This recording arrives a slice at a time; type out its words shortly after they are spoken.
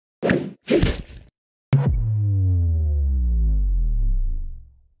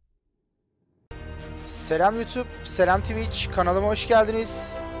Selam YouTube, selam Twitch, kanalıma hoş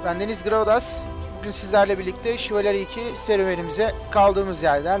geldiniz. Bendeniz Graudas. Bugün sizlerle birlikte Chivalry 2 serüvenimize kaldığımız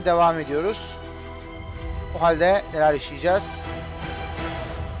yerden devam ediyoruz. O halde neler yaşayacağız?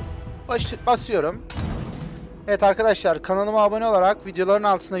 Basıyorum. Evet arkadaşlar, kanalıma abone olarak, videoların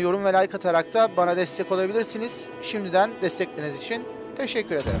altına yorum ve like atarak da bana destek olabilirsiniz. Şimdiden destekleriniz için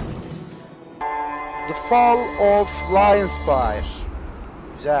teşekkür ederim. The Fall of Lionspire.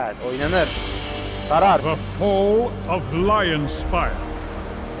 Güzel, oynanır. Sarar. The Fall of Lionspire.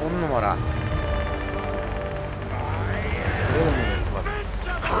 10 numara.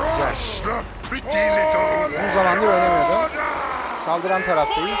 Güzel. Uzun zamandır oynamıyordum. Saldıran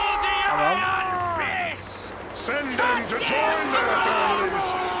taraftayız. Tamam.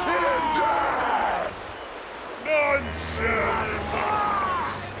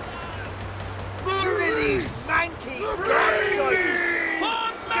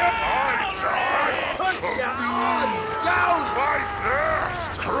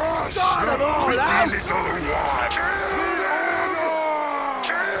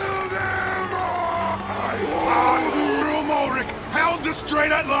 Held the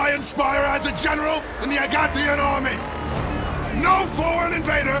straight at Lionspire as a general in the Agathian army. No foreign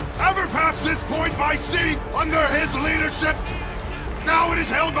invader ever passed this point by sea under his leadership. Now it is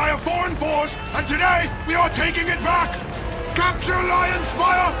held by a foreign force, and today we are taking it back. Capture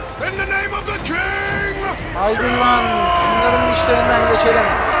Lionspire in the name of the king! Aldın lan, şunların işlerinden geçelim.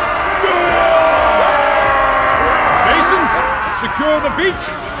 Masons, secure the beach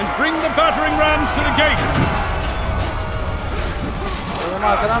and bring the battering rams to the gate. Oğlum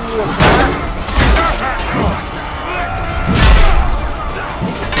arkadan vuruyorsun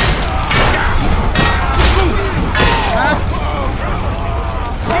ha?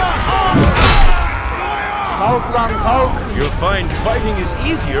 Kalk lan kalk. You'll find fighting is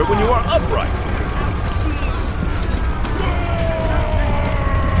easier when you are upright.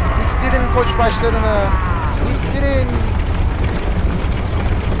 İttirin koç başlarını. İttirin.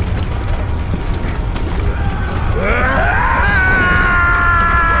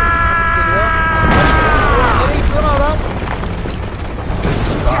 This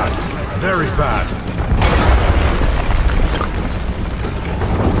is bad. Very bad.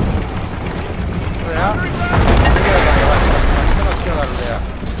 Buraya. Atıyorlar buraya.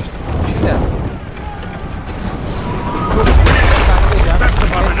 Şimdi.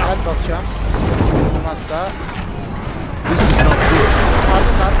 Kalp basacağım. Olmazsa. This is not good.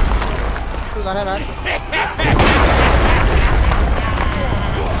 Ardından. Şuradan hemen.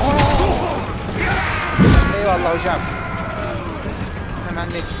 Eyvallah hocam. Hemen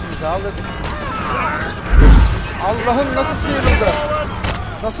nefsimizi aldık. Allah'ım nasıl sıyrıldı?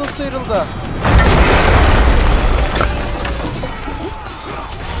 Nasıl sıyrıldı?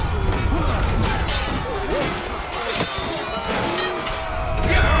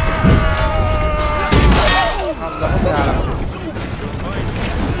 Allah'ım ya.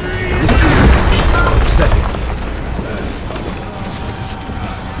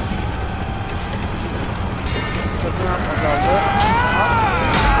 Sırtından azaldı.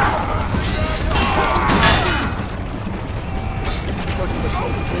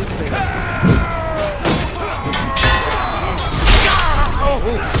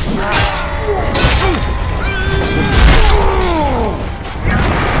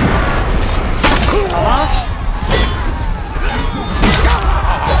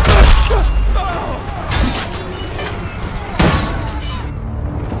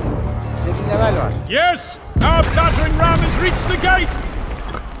 Yes, our battering ram has reached the gate.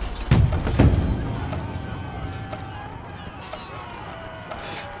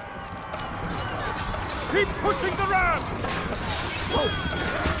 Keep pushing the ram.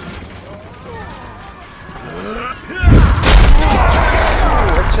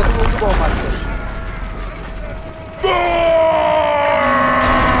 Headshot'ı bulduk olmazsa.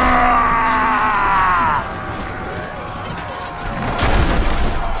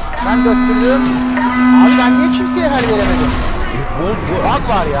 Ben döktürdüm. Abi ben niye kimseye her veremedim? Bak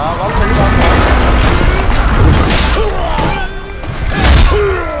var ya, vallahi bak var.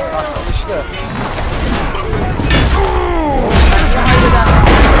 Bak çalıştı.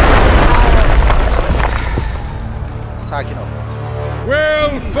 Sakin ol.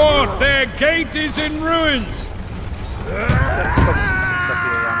 Well fought. Their gate is in ruins.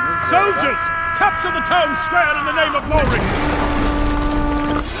 Soldiers, capture the town square in the name of Loring.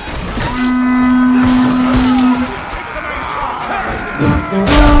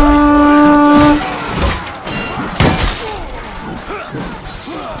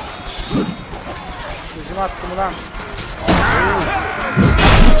 Sözümü attım ulan.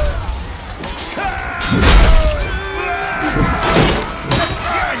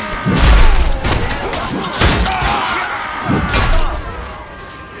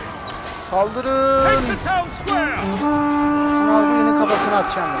 Saldırın. Şunu al, birinin kafasına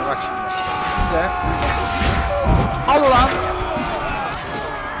atacağım bunu bak şimdi. Güzel. Al ulan.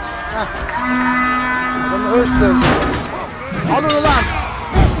 Heh. Bunu örsüz öldü. Alın ulan.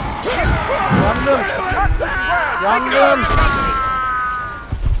 Yandım. Yandım.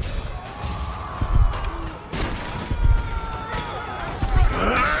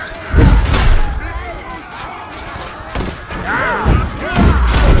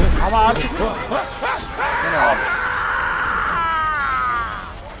 Ama artık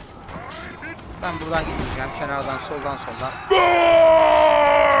ben buradan gitmeyeceğim. Kenardan, soldan.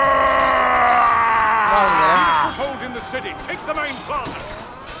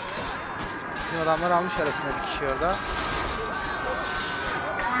 Şimdi adamlar almış arasında bir kişi orada.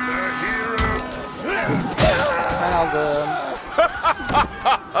 Ben aldım.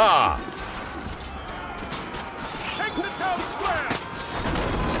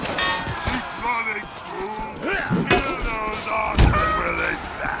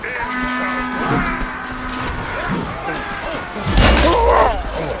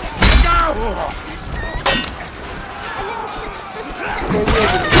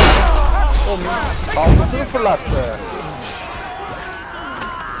 Baltasını fırlattı.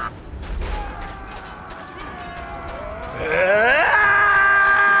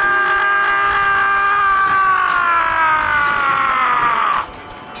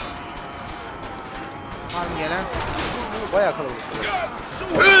 Hangi gelen? Bayağı kalabalık.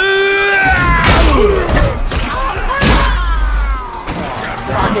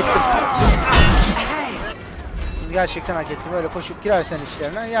 Hak ettim. Gerçekten hak ettim. Öyle koşup girersen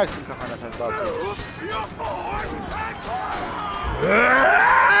içlerine yersin kafana tabii baltayı.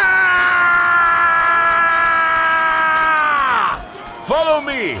 Follow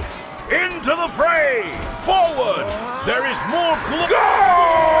me into the fray. Forward. There is more Go!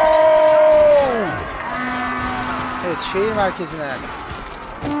 Evet, şehir merkezine.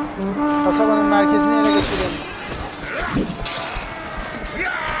 Kasabanın merkezini ele geçirelim.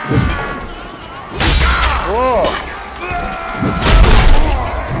 Oo.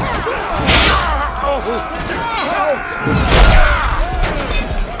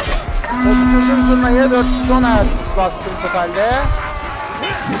 Oturdum zurnaya 410 Hz bastım totalde.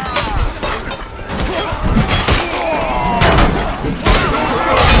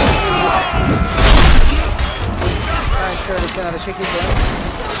 Ben şöyle kenara çekeceğim.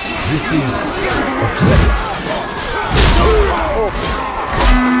 Of.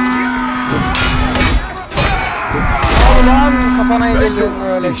 Ulan kafana yedirdin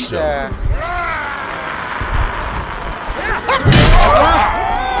öyle işte. Allah!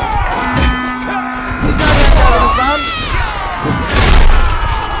 Siz nereden geldiniz lan?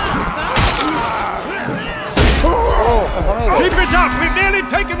 Oh, kafama yedi. Keep it up. We've nearly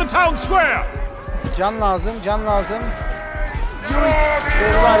taken the town square. Can lazım, can lazım.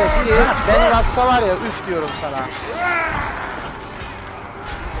 Şöyle var ya, biri beni atsa var ya, üf diyorum sana.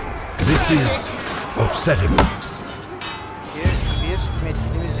 This is upsetting. Bir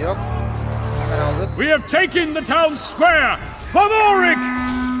medkitimiz yok. Hemen aldık. We have taken the town square. Favoric!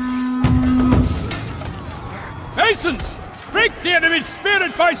 Masons, break the enemy's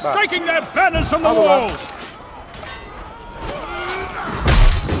spirit by striking their banners from the walls.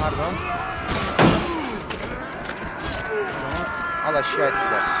 Pardon. Al aşağı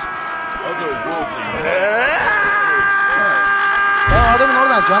ettiler. Ben adamın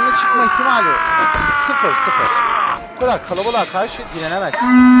oradan canlı çıkma ihtimali sıfır. Bu kadar kalabalığa karşı direnemez.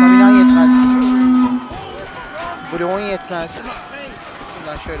 Staminan yetmez. Bloğun yetmez.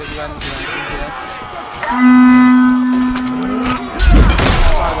 Şuradan şöyle güvenli.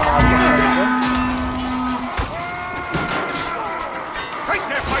 Pardon abi. Break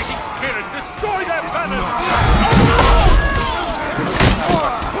their fighting spirit, destroy their banners.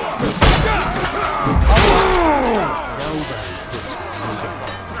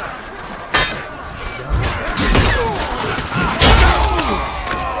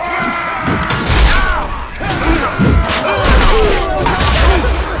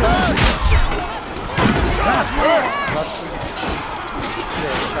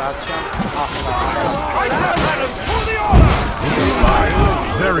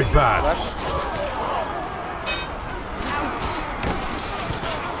 Very bad.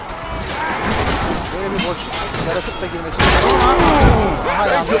 Böyle bir boşluk yaratıp da girmek istiyorum ama aha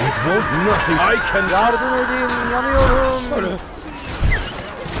yandım. Yardım edin, yanıyorum.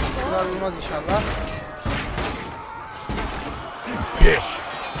 Bunlar vurmaz inşallah. Pish.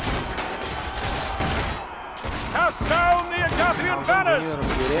 Cast down the Agathian banners. Dönüyorum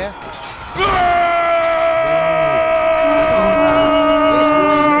geriye.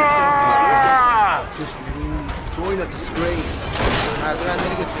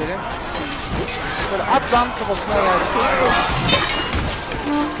 Lan kafasına gelsin.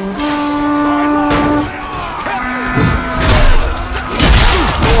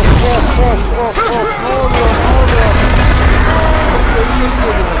 Of ne oluyor? Çok tehlikeli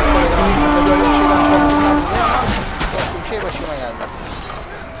geliyor aslında böyle bir şeyden korkmuşlar diye ama bir şey başıma geldi.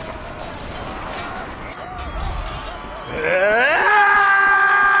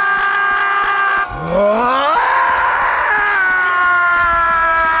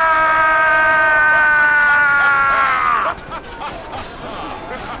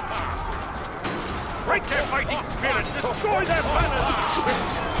 Break their fighting spirit! Destroy their banners!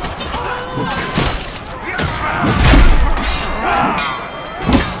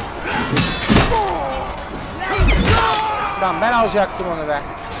 Lan ben alacaktım onu be.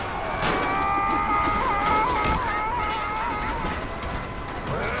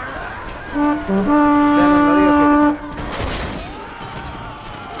 Ben onları yok edeyim.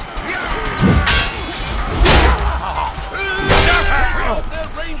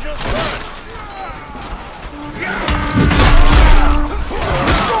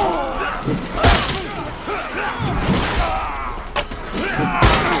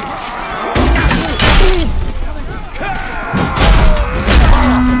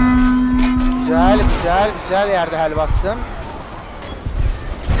 Güzel yerde hel bastım.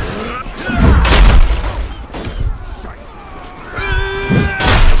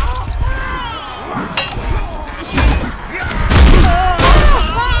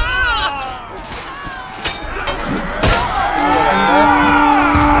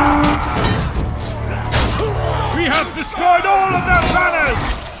 We have destroyed all of their banners.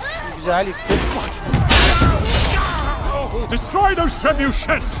 Güzel yıktık. Destroy those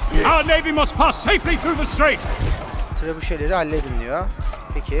trebuchets! Our navy must pass safely through the strait! Trebuchetleri halledin diyor.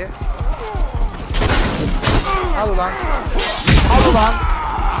 Peki. Al ulan.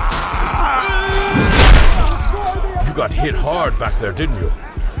 You got hit hard back there, didn't you?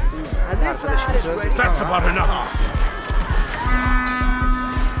 That's about enough.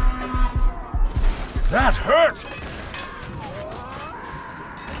 That hurt!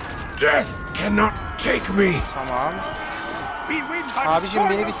 Death cannot take me! Tamam. Abicim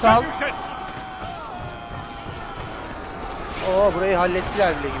beni bir sal. Oo, burayı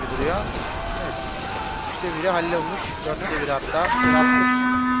hallettiler bile gibi duruyor. Evet. 3'te 1'i hallolmuş. 4'te 1 hatta.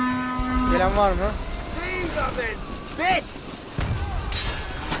 Gelen var mı?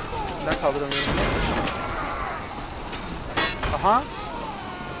 Ben kaldıramıyorum. Aha.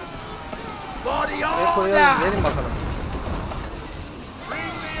 Ve koyalım. Verin bakalım.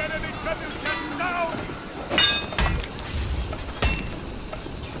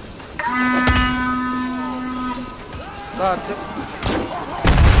 Artık.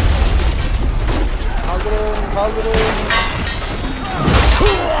 Kaldırın.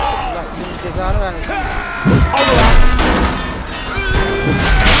 Allah senin cezanı vermesin. Al ulan.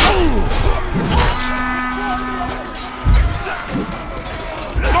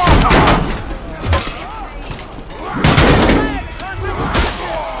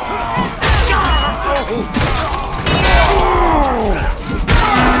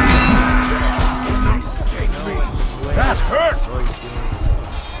 That hurt!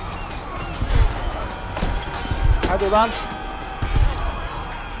 Hadi ulan.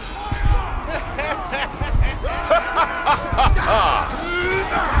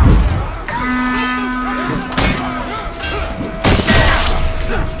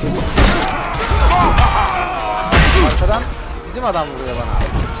 Arkadan bizim adam vuruyor bana.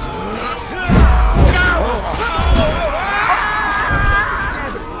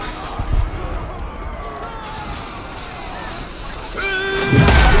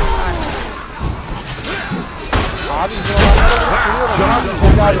 Abi bizim adamları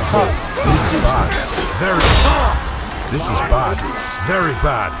This is bad. Very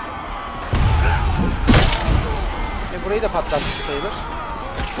bad. Burayı da patlattık sayılır.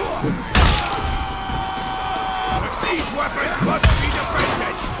 These weapons must be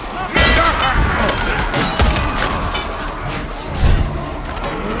defended.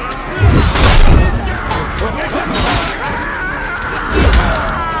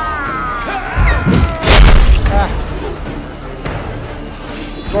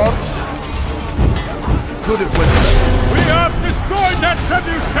 We have destroyed that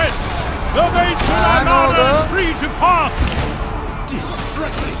trebuchet. The Mace and anlar is free to pass.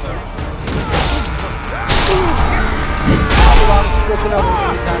 Distressing. Allah'ın sürekli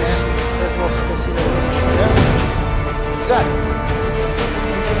alıyor bir tane. Resmo sütesi